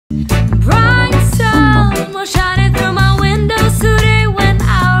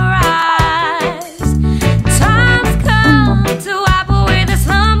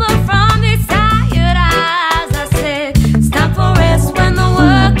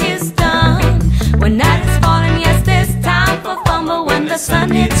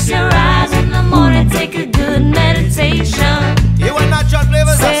meditation. You are natural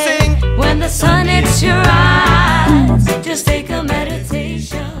flavors I sing. When the sun hits your eyes, just take a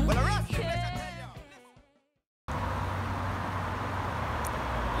meditation.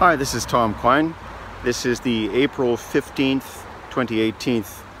 Hi, this is Tom Quine. This is the April 15th, 2018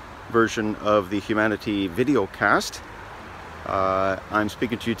 version of the Humanity video cast. I'm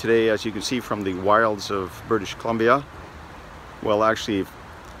speaking to you today, as you can see, from the wilds of British Columbia. Well, actually,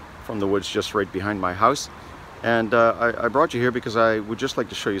 from the woods just right behind my house. And I brought you here because I would just like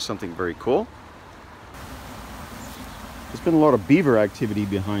to show you something very cool. There's been a lot of beaver activity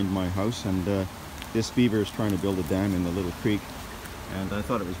behind my house, and this beaver is trying to build a dam in the little creek. And I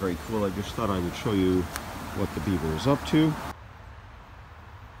thought it was very cool. I just thought I would show you what the beaver is up to.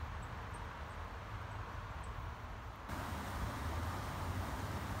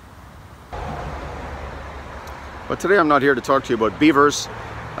 But today I'm not here to talk to you about beavers.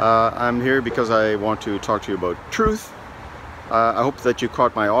 I'm here because I want to talk to you about truth. I hope that you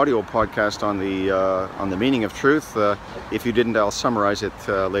caught my audio podcast on the meaning of truth. If you didn't, I'll summarize it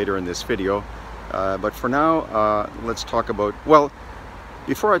later in this video. But for now, let's talk about, well,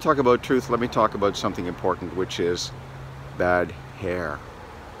 before I talk about truth, let me talk about something important, which is bad hair.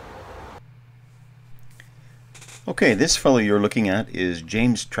 Okay, this fellow you're looking at is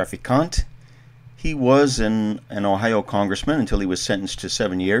James Traficant. He was an Ohio congressman until he was sentenced to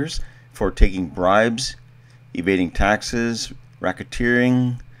 7 years for taking bribes, evading taxes,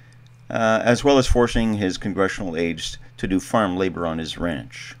 racketeering, as well as forcing his congressional aides to do farm labor on his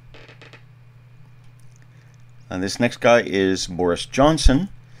ranch. And this next guy is Boris Johnson,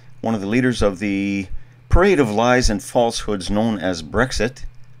 one of the leaders of the parade of lies and falsehoods known as Brexit.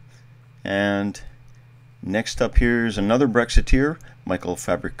 And next up here is another Brexiteer, Michael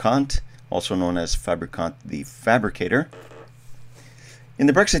Fabricant, also known as Fabricant the Fabricator. In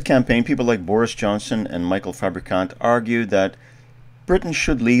the Brexit campaign, people like Boris Johnson and Michael Fabricant argued that Britain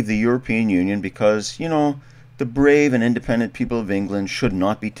should leave the European Union because, you know, the brave and independent people of England should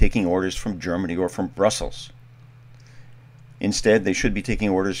not be taking orders from Germany or from Brussels. Instead, they should be taking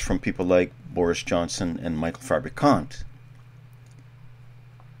orders from people like Boris Johnson and Michael Fabricant.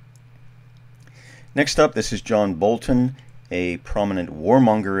 Next up, this is John Bolton, a prominent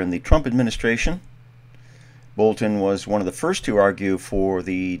warmonger in the Trump administration. Bolton was one of the first to argue for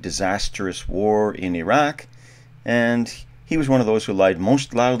the disastrous war in Iraq, and he was one of those who lied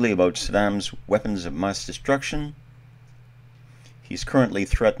most loudly about Saddam's weapons of mass destruction. He's currently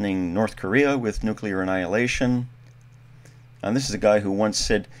threatening North Korea with nuclear annihilation. And this is a guy who once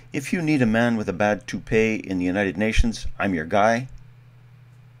said, "If you need a man with a bad toupee in the United Nations, I'm your guy."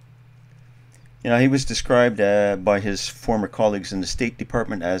 You know, he was described by his former colleagues in the State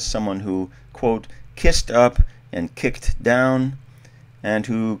Department as someone who, quote, kissed up and kicked down, and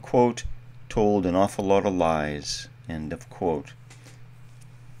who, quote, told an awful lot of lies, end of quote.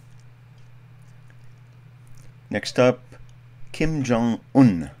 Next up, Kim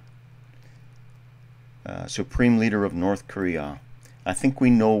Jong-un. Supreme leader of North Korea. I think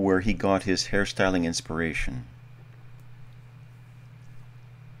we know where he got his hairstyling inspiration.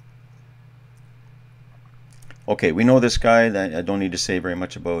 Okay, we know this guy. I don't need to say very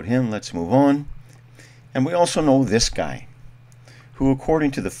much about him. Let's move on. And we also know this guy, who,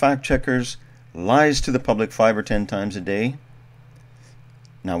 according to the fact checkers, lies to the public 5 or 10 times a day.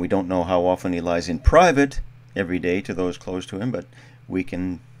 Now, we don't know how often he lies in private every day to those close to him, but we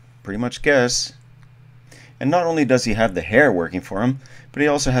can pretty much guess. And not only does he have the hair working for him, but he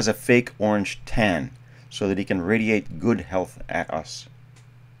also has a fake orange tan so that he can radiate good health at us.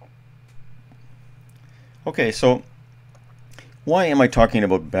 Okay, so why am I talking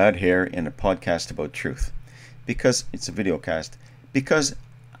about bad hair in a podcast about truth? Because it's a video cast. Because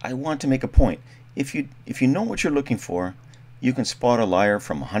I want to make a point. If you know what you're looking for, you can spot a liar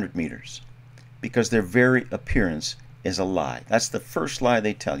from 100 meters. Because their very appearance is a lie. That's the first lie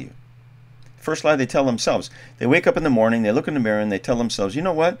they tell you. First lie they tell themselves. They wake up in the morning, they look in the mirror, and they tell themselves, you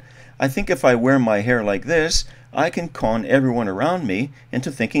know what? I think if I wear my hair like this, I can con everyone around me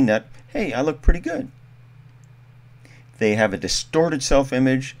into thinking that, hey, I look pretty good. They have a distorted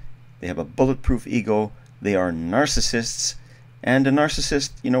self-image. They have a bulletproof ego. They are narcissists. And a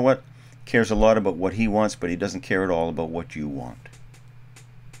narcissist, you know what, cares a lot about what he wants, but he doesn't care at all about what you want.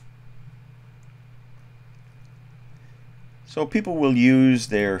 So people will use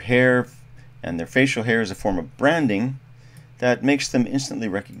their hair and their facial hair as a form of branding that makes them instantly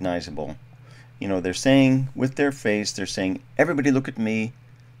recognizable. You know, they're saying with their face, they're saying, everybody look at me.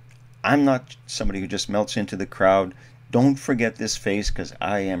 I'm not somebody who just melts into the crowd. Don't forget this face because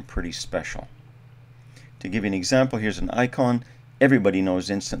I am pretty special. To give you an example, here's an icon. Everybody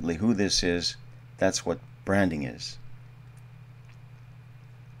knows instantly who this is. That's what branding is.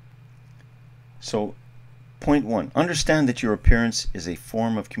 So, point one, understand that your appearance is a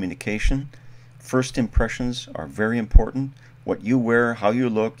form of communication. First impressions are very important. What you wear, how you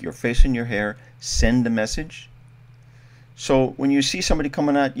look, your face and your hair send a message. So when you see somebody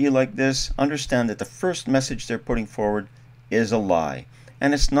coming at you like this, understand that the first message they're putting forward is a lie.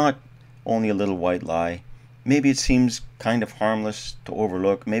 And it's not only a little white lie. Maybe it seems kind of harmless to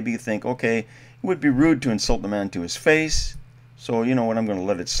overlook. Maybe you think, okay, it would be rude to insult the man to his face, so you know what, I'm going to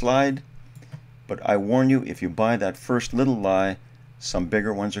let it slide. But I warn you, if you buy that first little lie, some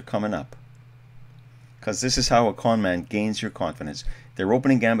bigger ones are coming up. Because this is how a con man gains your confidence. Their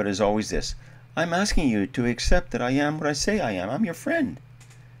opening gambit is always this: I'm asking you to accept that I am what I say I am. I'm your friend.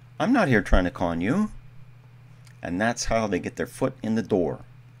 I'm not here trying to con you. And that's how they get their foot in the door.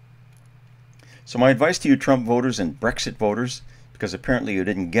 So my advice to you Trump voters and Brexit voters, because apparently you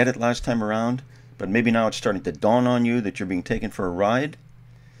didn't get it last time around, but maybe now it's starting to dawn on you that you're being taken for a ride.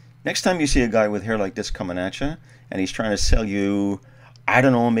 Next time you see a guy with hair like this coming at you, and he's trying to sell you, I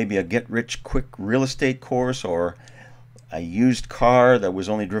don't know, maybe a get-rich-quick real estate course, or a used car that was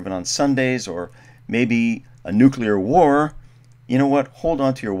only driven on Sundays, or maybe a nuclear war, you know what? Hold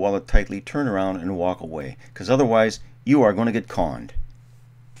on to your wallet tightly, turn around, and walk away, because otherwise you are going to get conned.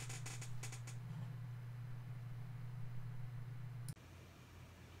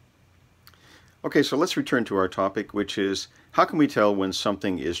 Okay, so let's return to our topic, which is how can we tell when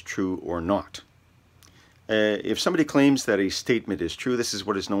something is true or not? If somebody claims that a statement is true, this is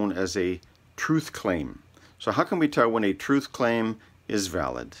what is known as a truth claim. So how can we tell when a truth claim is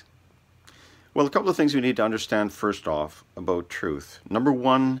valid? Well, a couple of things we need to understand first off about truth. Number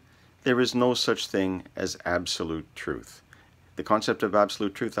one, there is no such thing as absolute truth. The concept of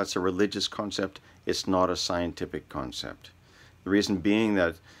absolute truth, that's a religious concept. It's not a scientific concept. The reason being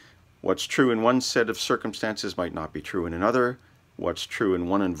that what's true in one set of circumstances might not be true in another. What's true in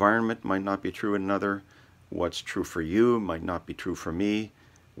one environment might not be true in another. What's true for you might not be true for me.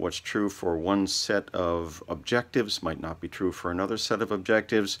 What's true for one set of objectives might not be true for another set of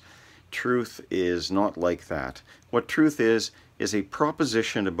objectives. Truth is not like that. What truth is a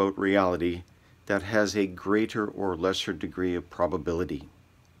proposition about reality that has a greater or lesser degree of probability.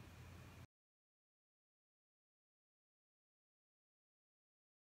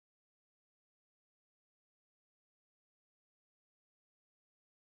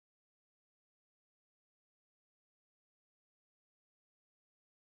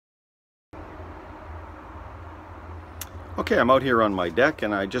 Okay, I'm out here on my deck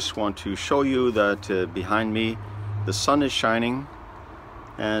and I just want to show you that behind me the sun is shining,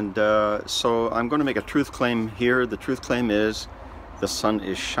 and so I'm going to make a truth claim here. The truth claim is the sun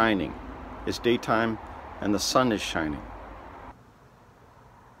is shining. It's daytime and the sun is shining.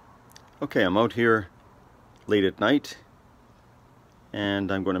 Okay, I'm out here late at night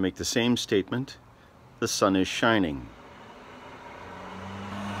and I'm going to make the same statement. The sun is shining.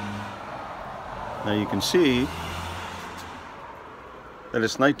 Now you can see that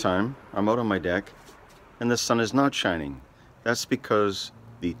it's nighttime. I'm out on my deck and the sun is not shining. That's because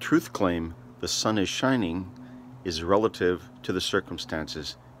the truth claim, the sun is shining, is relative to the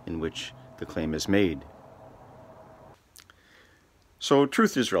circumstances in which the claim is made. So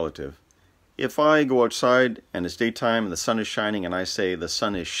truth is relative. If I go outside and it's daytime and the sun is shining and I say the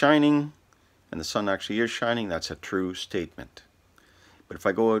sun is shining and the sun actually is shining, that's a true statement. But if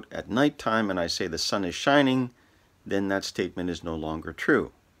I go out at nighttime and I say the sun is shining, then that statement is no longer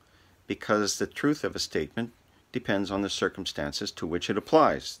true, because the truth of a statement depends on the circumstances to which it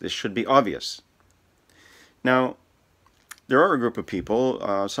applies. This should be obvious. Now, there are a group of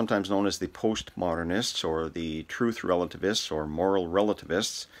people, sometimes known as the postmodernists or the truth relativists or moral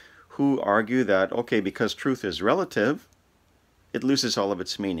relativists, who argue that, okay, because truth is relative, it loses all of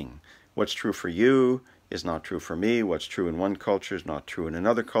its meaning. What's true for you is not true for me. What's true in one culture is not true in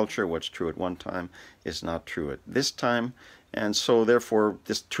another culture. What's true at one time is not true at this time. And so therefore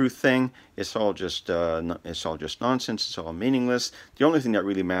this truth thing, it's all just nonsense. It's all meaningless. The only thing that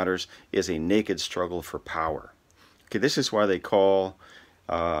really matters is a naked struggle for power. Okay, this is why they call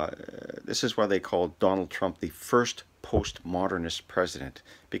Donald Trump the first postmodernist president,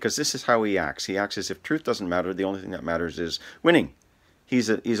 because this is how he acts. He acts as if truth doesn't matter. The only thing that matters is winning.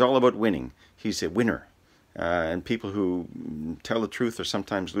 He's all about winning. He's a winner. And people who tell the truth are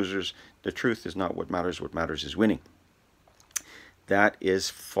sometimes losers. The truth is not what matters. What matters is winning. That is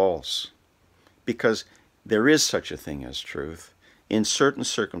false, because there is such a thing as truth. In certain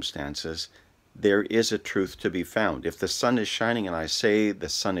circumstances, there is a truth to be found. If the sun is shining and I say the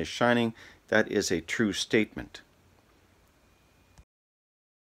sun is shining, that is a true statement.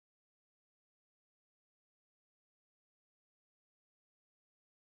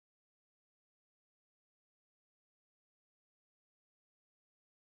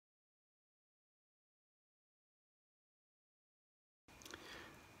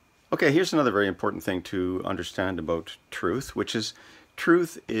 Okay, here's another very important thing to understand about truth, which is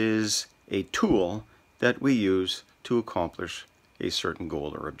truth is a tool that we use to accomplish a certain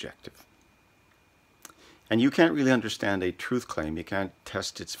goal or objective. And you can't really understand a truth claim, you can't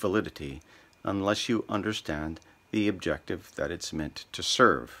test its validity unless you understand the objective that it's meant to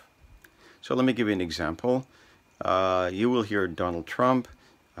serve. So let me give you an example. You will hear Donald Trump,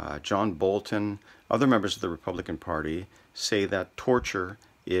 John Bolton, other members of the Republican Party say that torture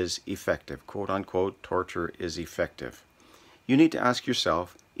is effective. Quote unquote, torture is effective. You need to ask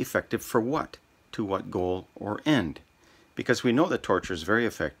yourself, effective for what? To what goal or end? Because we know that torture is very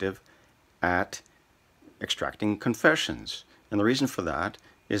effective at extracting confessions. And the reason for that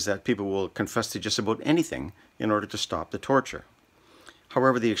is that people will confess to just about anything in order to stop the torture.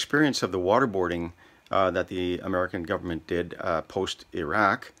 However, the experience of the waterboarding that the American government did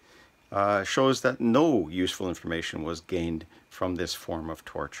post-Iraq shows that no useful information was gained from this form of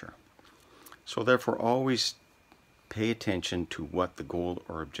torture. So therefore, always pay attention to what the goal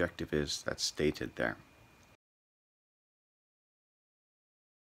or objective is that's stated there.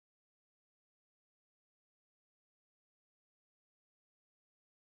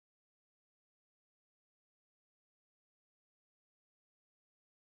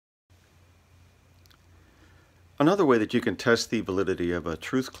 Another way that you can test the validity of a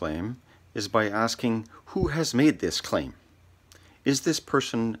truth claim is by asking who has made this claim. Is this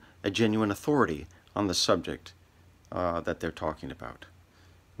person a genuine authority on the subject that they're talking about?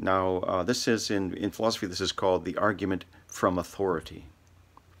 Now, this is in philosophy, this is called the argument from authority.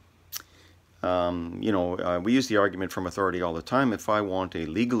 We use the argument from authority all the time. If I want a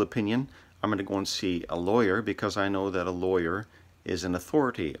legal opinion, I'm going to go and see a lawyer because I know that a lawyer is an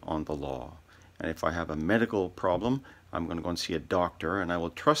authority on the law. And if I have a medical problem, I'm going to go and see a doctor, and I will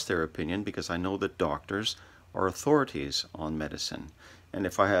trust their opinion because I know that doctors are authorities on medicine. And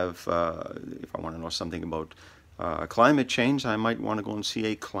if I want to know something about climate change, I might want to go and see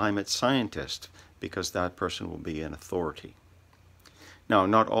a climate scientist because that person will be an authority. Now,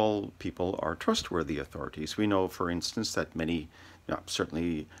 not all people are trustworthy authorities. We know, for instance, that many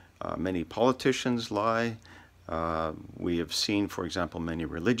politicians lie. We have seen, for example, many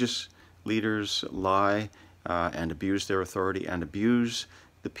religious leaders lie and abuse their authority and abuse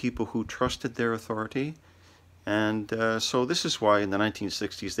the people who trusted their authority. And so this is why in the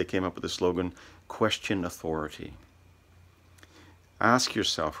 1960s they came up with the slogan, question authority. Ask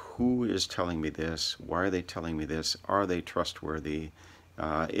yourself, who is telling me this? Why are they telling me this? Are they trustworthy?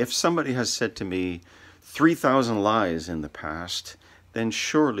 If somebody has said to me 3,000 lies in the past, then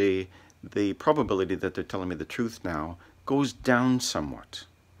surely the probability that they're telling me the truth now goes down somewhat.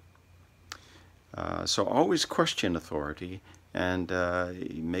 So always question authority and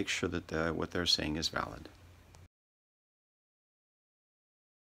make sure that what they're saying is valid.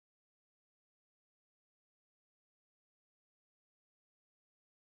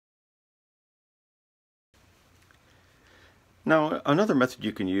 Now, another method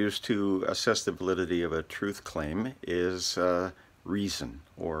you can use to assess the validity of a truth claim is reason,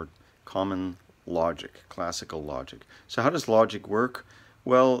 or common logic, classical logic. So how does logic work?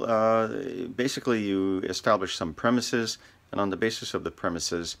 Well, basically you establish some premises, and on the basis of the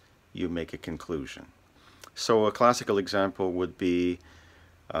premises, you make a conclusion. So a classical example would be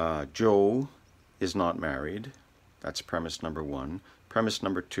Joe is not married. That's premise number one. Premise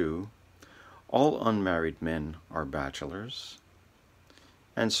number two, all unmarried men are bachelors.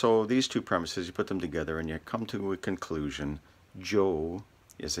 And so these two premises, you put them together and you come to a conclusion, Joe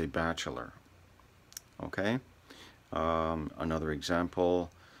is a bachelor. Okay? Another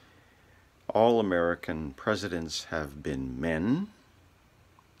example, all American presidents have been men.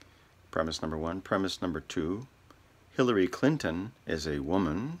 Premise number one. Premise number two, Hillary Clinton is a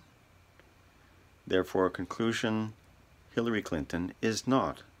woman. Therefore, a conclusion, Hillary Clinton is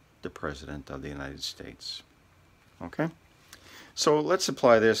not the President of the United States. Okay? So let's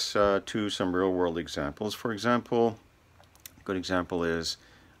apply this to some real-world examples. For example, a good example is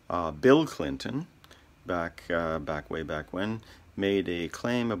Bill Clinton, way back when, made a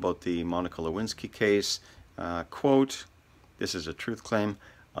claim about the Monica Lewinsky case. Quote, this is a truth claim,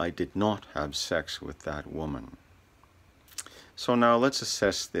 I did not have sex with that woman. So now let's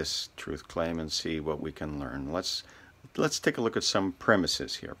assess this truth claim and see what we can learn. Let's take a look at some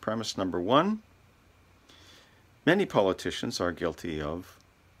premises here. Premise number one, many politicians are guilty of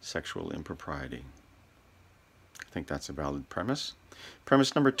sexual impropriety. I think that's a valid premise.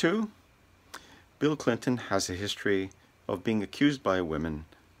 Premise number two, Bill Clinton has a history of being accused by women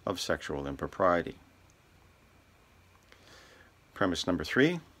of sexual impropriety. Premise number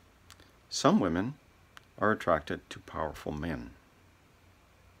three, some women are attracted to powerful men.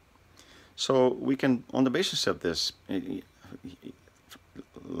 So we can, on the basis of this,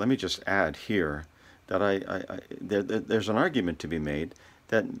 let me just add here that there's an argument to be made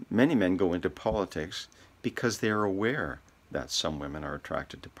that many men go into politics because they're aware that some women are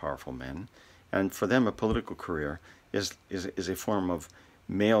attracted to powerful men, and for them a political career is a form of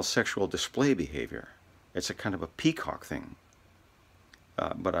male sexual display behavior. It's a kind of a peacock thing.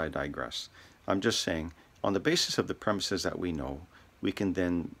 But I digress. I'm just saying, on the basis of the premises that we know, we can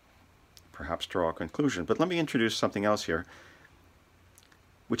then perhaps draw a conclusion. But let me introduce something else here,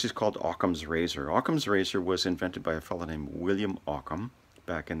 which is called Occam's razor. Occam's razor was invented by a fellow named William Occam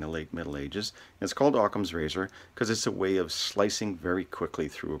back in the late Middle Ages. And it's called Occam's razor because it's a way of slicing very quickly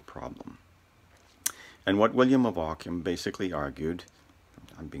through a problem. And what William of Occam basically argued,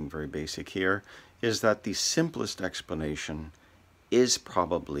 I'm being very basic here, is that the simplest explanation is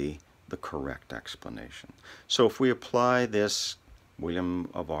probably the correct explanation. So if we apply this William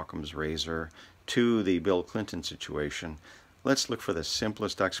of Occam's razor to the Bill Clinton situation, let's look for the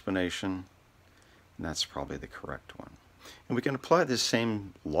simplest explanation, and that's probably the correct one. And we can apply this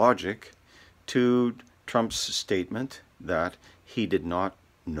same logic to Trump's statement that he did not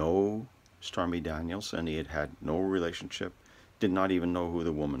know Stormy Daniels and he had had no relationship, did not even know who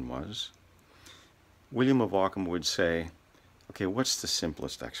the woman was. William of Occam would say, okay, what's the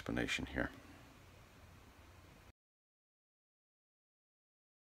simplest explanation here?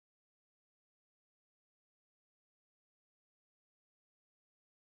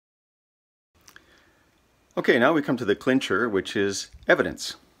 Okay, now we come to the clincher, which is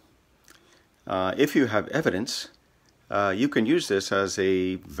evidence. If you have evidence, you can use this as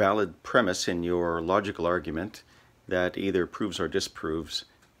a valid premise in your logical argument that either proves or disproves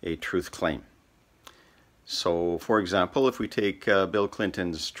a truth claim. So, for example, if we take Bill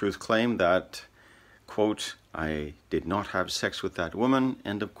Clinton's truth claim that, quote, I did not have sex with that woman,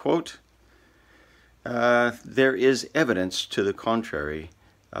 end of quote, there is evidence to the contrary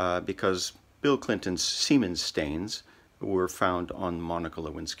because Bill Clinton's semen stains were found on Monica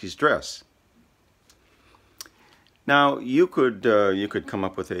Lewinsky's dress. Now, you could come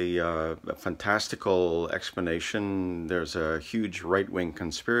up with a fantastical explanation. There's a huge right-wing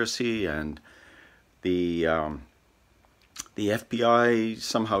conspiracy, and the FBI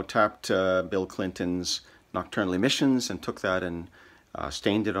somehow tapped Bill Clinton's nocturnal emissions and took that and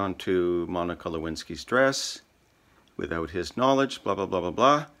stained it onto Monica Lewinsky's dress without his knowledge, blah, blah, blah, blah,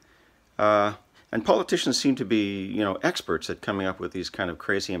 blah. And politicians seem to be, you know, experts at coming up with these kind of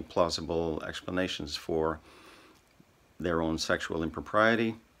crazy and plausible explanations for their own sexual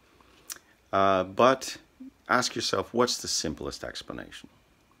impropriety. But ask yourself, what's the simplest explanation?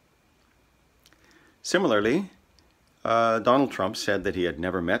 Similarly, Donald Trump said that he had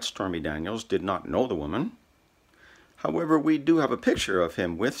never met Stormy Daniels, did not know the woman. However, we do have a picture of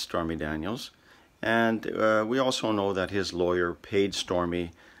him with Stormy Daniels, and we also know that his lawyer paid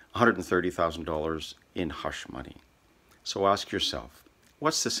Stormy $130,000 in hush money. So ask yourself,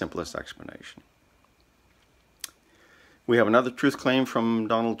 what's the simplest explanation? We have another truth claim from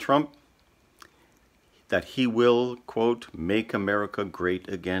Donald Trump that he will, quote, make America great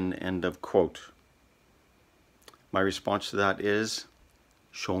again, end of quote. My response to that is,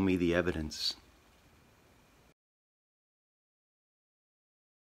 show me the evidence.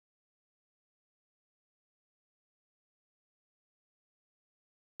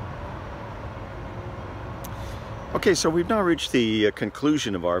 Okay, so we've now reached the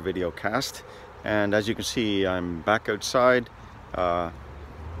conclusion of our video cast, and as you can see, I'm back outside.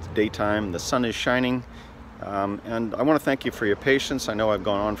 It's daytime, the sun is shining, and I want to thank you for your patience. I know I've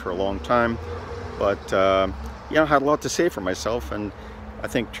gone on for a long time, but yeah, I had a lot to say for myself, and I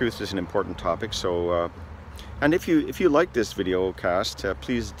think truth is an important topic. So, and if you like this video cast,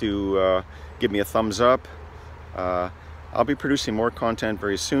 please do give me a thumbs up. I'll be producing more content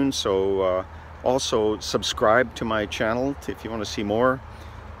very soon, so also subscribe to my channel if you want to see more,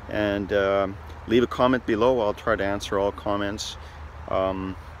 and leave a comment below. I'll try to answer all comments.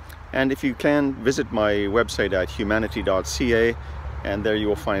 And if you can, visit my website at humanity.ca, and there you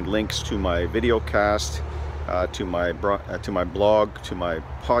will find links to my video cast, to my blog, to my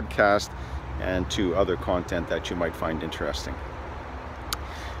podcast, and to other content that you might find interesting.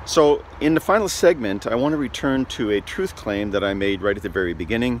 So in the final segment, I want to return to a truth claim that I made right at the very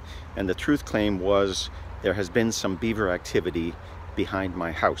beginning, and the truth claim was there has been some beaver activity behind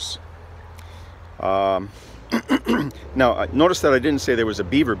my house. Now, notice that I didn't say there was a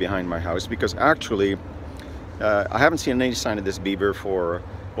beaver behind my house, because actually I haven't seen any sign of this beaver for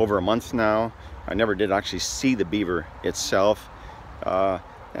over a month now. I never did actually see the beaver itself.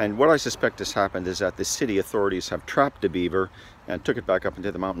 And what I suspect has happened is that the city authorities have trapped the beaver and took it back up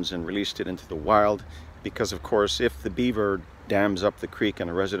into the mountains and released it into the wild, because of course if the beaver dams up the creek in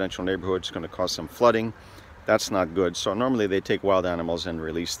a residential neighborhood, it's going to cause some flooding. That's not good. So normally they take wild animals and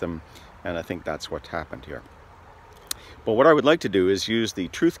release them, and I think that's what happened here. But what I would like to do is use the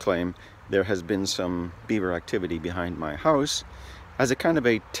truth claim, there has been some beaver activity behind my house, as a kind of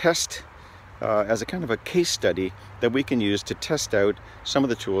a test, as a kind of a case study that we can use to test out some of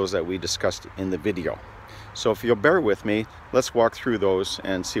the tools that we discussed in the video. So if you'll bear with me, let's walk through those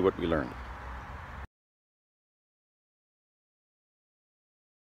and see what we learned.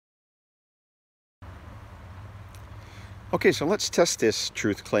 Okay, so let's test this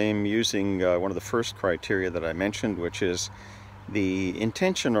truth claim using one of the first criteria that I mentioned, which is the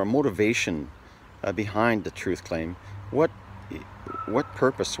intention or motivation behind the truth claim. What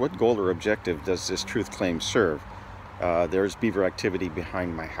purpose, what goal or objective does this truth claim serve? There's beaver activity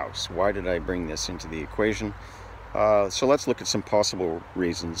behind my house. Why did I bring this into the equation? So let's look at some possible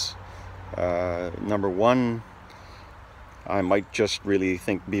reasons. Number one, I might just really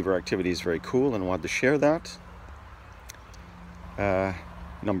think beaver activity is very cool and want to share that.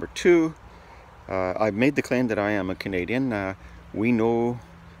 Number two, I've made the claim that I am a Canadian. We know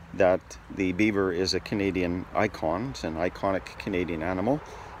that the beaver is a Canadian icon. It's an iconic Canadian animal.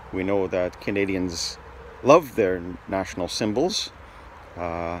 We know that Canadians love their national symbols.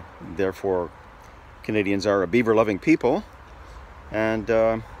 Therefore, Canadians are a beaver-loving people.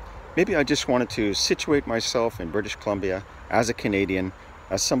 And maybe I just wanted to situate myself in British Columbia as a Canadian,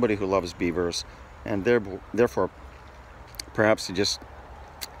 as somebody who loves beavers, and therefore perhaps to just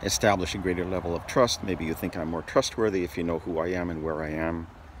establish a greater level of trust. Maybe you think I'm more trustworthy if you know who I am and where I am.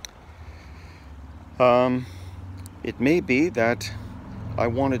 It may be that I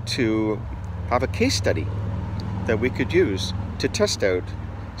wanted to have a case study that we could use to test out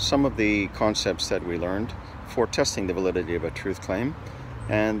some of the concepts that we learned for testing the validity of a truth claim.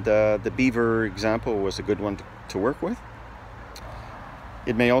 And the beaver example was a good one to work with.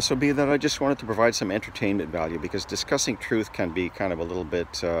 It may also be that I just wanted to provide some entertainment value, because discussing truth can be kind of a little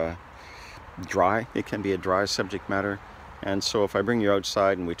bit dry. It can be a dry subject matter. And so if I bring you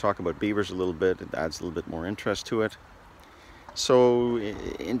outside and we talk about beavers a little bit, it adds a little bit more interest to it. So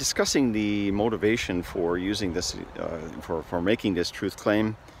in discussing the motivation for using this, for making this truth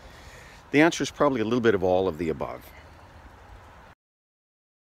claim, the answer is probably a little bit of all of the above.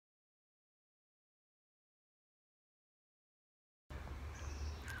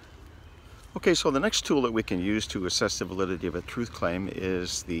 Okay, so the next tool that we can use to assess the validity of a truth claim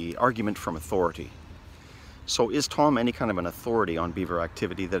is the argument from authority. So is Tom any kind of an authority on beaver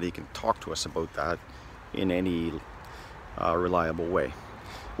activity that he can talk to us about that in any reliable way?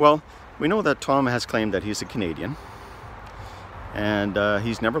 Well, we know that Tom has claimed that he's a Canadian, and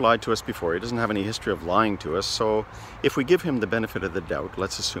he's never lied to us before. He doesn't have any history of lying to us. So if we give him the benefit of the doubt,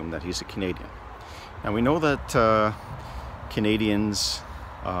 let's assume that he's a Canadian. And we know that Canadians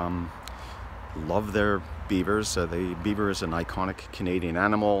love their beavers. The beaver is an iconic Canadian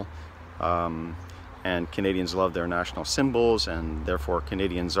animal, and Canadians love their national symbols, and therefore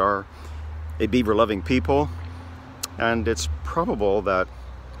Canadians are a beaver-loving people. And it's probable that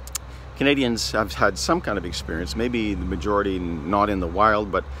Canadians have had some kind of experience, maybe the majority not in the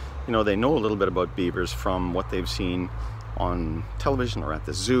wild, but you know, they know a little bit about beavers from what they've seen on television or at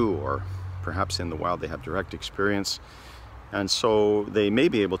the zoo, or perhaps in the wild they have direct experience. And so they may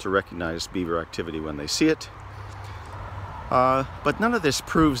be able to recognize beaver activity when they see it. But none of this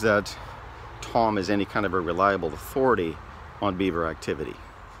proves that Tom is any kind of a reliable authority on beaver activity.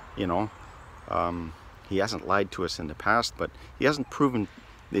 You know, he hasn't lied to us in the past, but he hasn't proven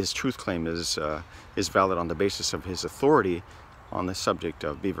his truth claim is valid on the basis of his authority on the subject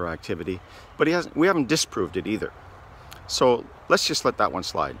of beaver activity. But we haven't disproved it either. So let's just let that one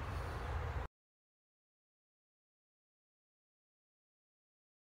slide.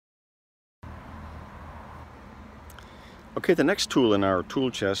 Okay, the next tool in our tool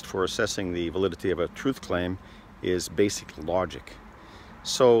chest for assessing the validity of a truth claim is basic logic.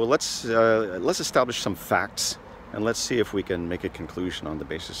 So let's establish some facts, and let's see if we can make a conclusion on the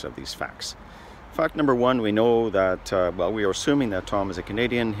basis of these facts. Fact number one, we know that, well, we are assuming that Tom is a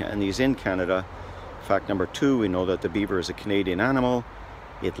Canadian and he's in Canada. Fact number two, we know that the beaver is a Canadian animal.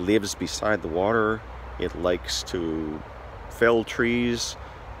 It lives beside the water. It likes to fell trees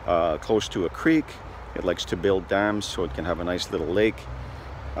close to a creek. It likes to build dams so it can have a nice little lake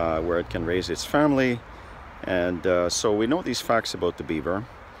where it can raise its family. And so we know these facts about the beaver.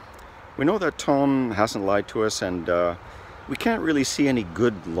 We know that Tom hasn't lied to us, and we can't really see any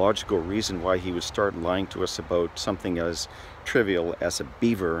good logical reason why he would start lying to us about something as trivial as a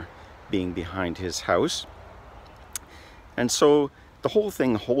beaver being behind his house. And so the whole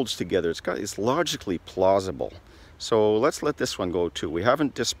thing holds together. It's logically plausible. So let's let this one go too. We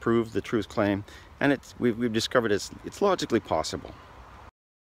haven't disproved the truth claim, and we've discovered it's logically possible.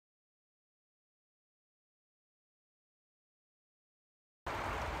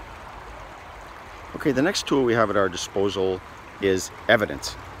 Okay, the next tool we have at our disposal is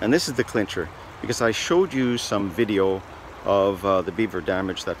evidence. And this is the clincher, because I showed you some video of the beaver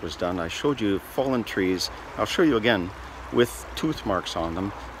damage that was done. I showed you fallen trees. I'll show you again with tooth marks on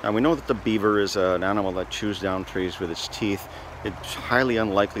them. Now we know that the beaver is an animal that chews down trees with its teeth. It's highly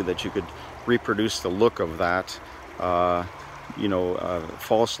unlikely that you could reproduce the look of that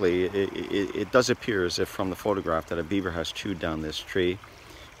falsely. It does appear as if from the photograph that a beaver has chewed down this tree.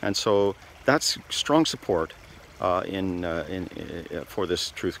 And so that's strong support for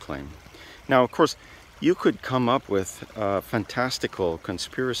this truth claim. Now, of course, you could come up with a fantastical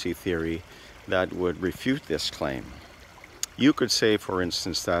conspiracy theory that would refute this claim. You could say, for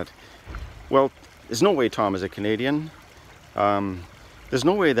instance, that, well, there's no way Tom is a Canadian. There's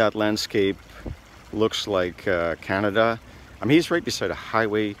no way that landscape looks like Canada. I mean, he's right beside a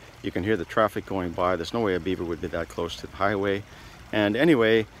highway. You can hear the traffic going by. There's no way a beaver would be that close to the highway. And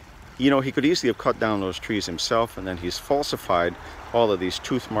anyway, you know, he could easily have cut down those trees himself, and then he's falsified all of these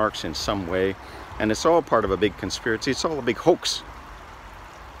tooth marks in some way. And it's all part of a big conspiracy. It's all a big hoax.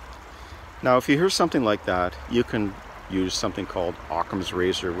 Now, if you hear something like that, you can use something called Occam's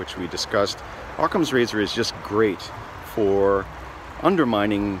razor, which we discussed. Occam's razor is just great for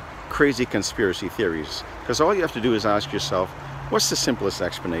undermining crazy conspiracy theories, because all you have to do is ask yourself, what's the simplest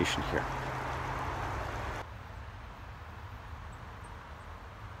explanation here?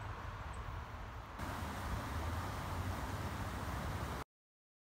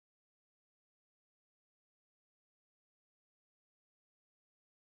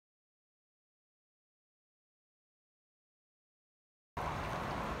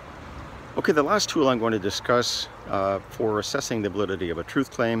 Okay, the last tool I'm going to discuss for assessing the validity of a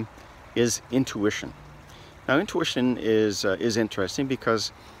truth claim is intuition. Now, intuition is interesting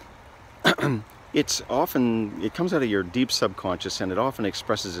because it comes out of your deep subconscious, and it often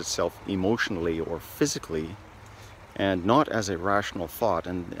expresses itself emotionally or physically, and not as a rational thought,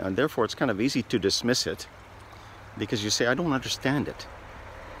 and therefore it's kind of easy to dismiss it because you say, I don't understand it.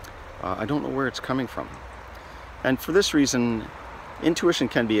 I don't know where it's coming from. And for this reason, intuition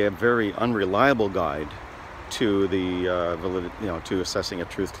can be a very unreliable guide to the to assessing a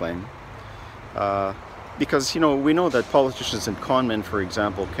truth claim, because we know that politicians and con men, for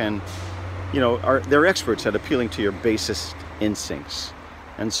example, can they're experts at appealing to your basest instincts,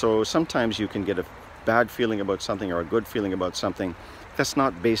 and so sometimes you can get a bad feeling about something or a good feeling about something that's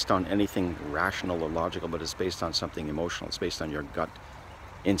not based on anything rational or logical, but it's based on something emotional. It's based on your gut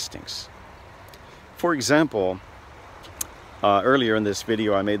instincts. For example, earlier in this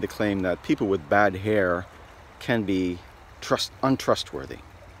video, I made the claim that people with bad hair can be untrustworthy.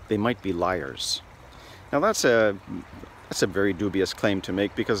 They might be liars. Now that's a very dubious claim to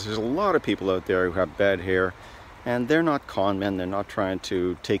make, because there's a lot of people out there who have bad hair, and they're not con men. They're not trying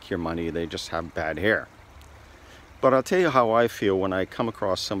to take your money. They just have bad hair. But I'll tell you how I feel when I come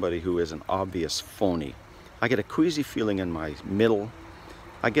across somebody who is an obvious phony. I get a queasy feeling in my middle.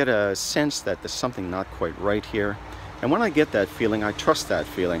 I get a sense that there's something not quite right here. And when I get that feeling, I trust that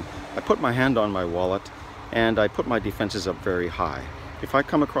feeling. I put my hand on my wallet and I put my defenses up very high. If I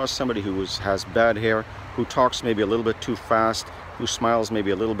come across somebody who has bad hair, who talks maybe a little bit too fast, who smiles maybe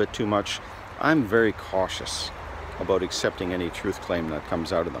a little bit too much, I'm very cautious about accepting any truth claim that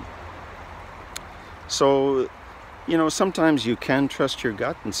comes out of them. So, sometimes you can trust your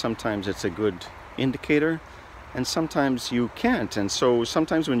gut, and sometimes it's a good indicator, and sometimes you can't. And so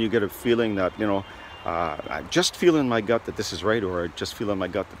sometimes when you get a feeling that, I just feel in my gut that this is right, or I just feel in my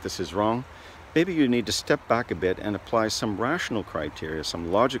gut that this is wrong, maybe you need to step back a bit and apply some rational criteria,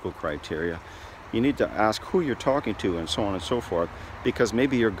 some logical criteria. You need to ask who you're talking to and so on and so forth, because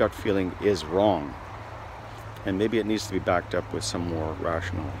maybe your gut feeling is wrong. And maybe it needs to be backed up with some more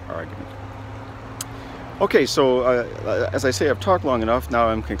rational argument. Okay, so as I say, I've talked long enough. Now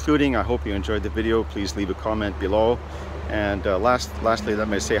I'm concluding. I hope you enjoyed the video. Please leave a comment below. And lastly, let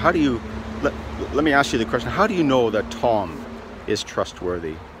me say, let me ask you the question, how do you know that Tom is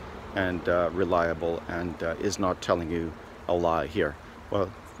trustworthy and reliable and is not telling you a lie here?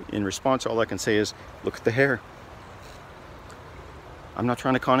 Well, in response, all I can say is, look at the hair. I'm not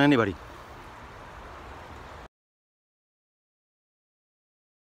trying to con anybody.